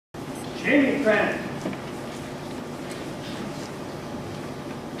Kranich.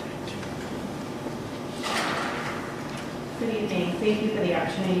 Good evening. Thank you for the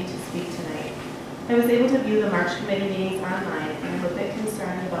opportunity to speak tonight. I was able to view the March committee meetings online and am a bit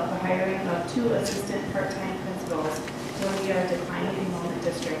concerned about the hiring of 2 assistant part-time principals when we are a declining enrollment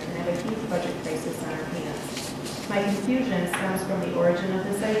district and have a huge budget crisis on our hands. My confusion stems from the origin of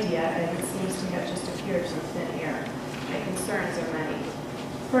this idea, as it seems to have just appeared from thin air. My concerns are many.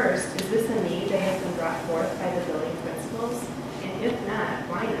 First, is this a need that has been brought forth by the building principals? And if not,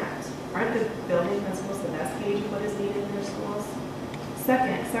 why not? Aren't the building principals the best gauge of what is needed in their schools?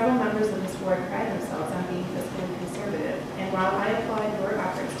 Second, several members of this board pride themselves on being fiscally conservative, and while I applaud your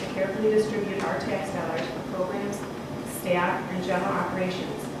efforts to carefully distribute our tax dollars for programs, staff, and general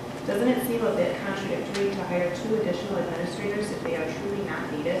operations, doesn't it seem a bit contradictory to hire 2 additional administrators if they are truly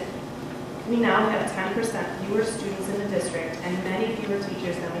not needed? We now have 10% fewer students in the district and many fewer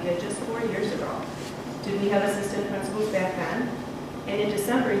teachers than we did just 4 years ago. Did we have assistant principals back then? And in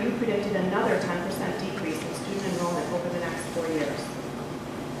December, you predicted another 10% decrease in student enrollment over the next 4 years.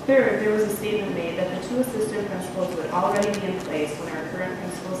 Third, there was a statement made that the 2 assistant principals would already be in place when our current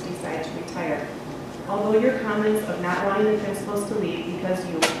principals decide to retire. Although your comments of not wanting the principals to leave because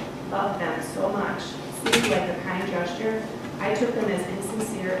you love them so much seemed like a kind gesture, I took them as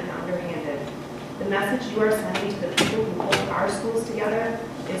insincere and underhanded. The message you are sending to the people who hold our schools together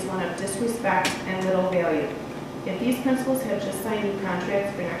is one of disrespect and little value. If these principals have just signed new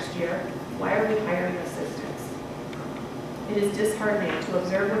contracts for next year, why are we hiring assistants? It is disheartening to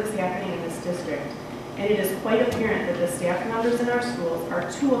observe what is happening in this district, and it is quite apparent that the staff members in our schools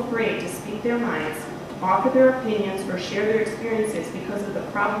are too afraid to speak their minds, offer their opinions, or share their experiences because of the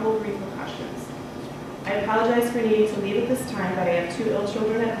probable repercussions. I apologize for needing to leave at this time, but I have 2 ill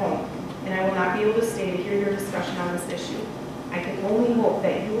children at home, and I will not be able to stay to hear your discussion on this issue. I can only hope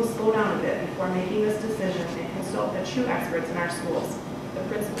that you will slow down a bit before making this decision and consult the true experts in our schools, the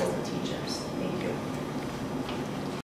principals and teachers.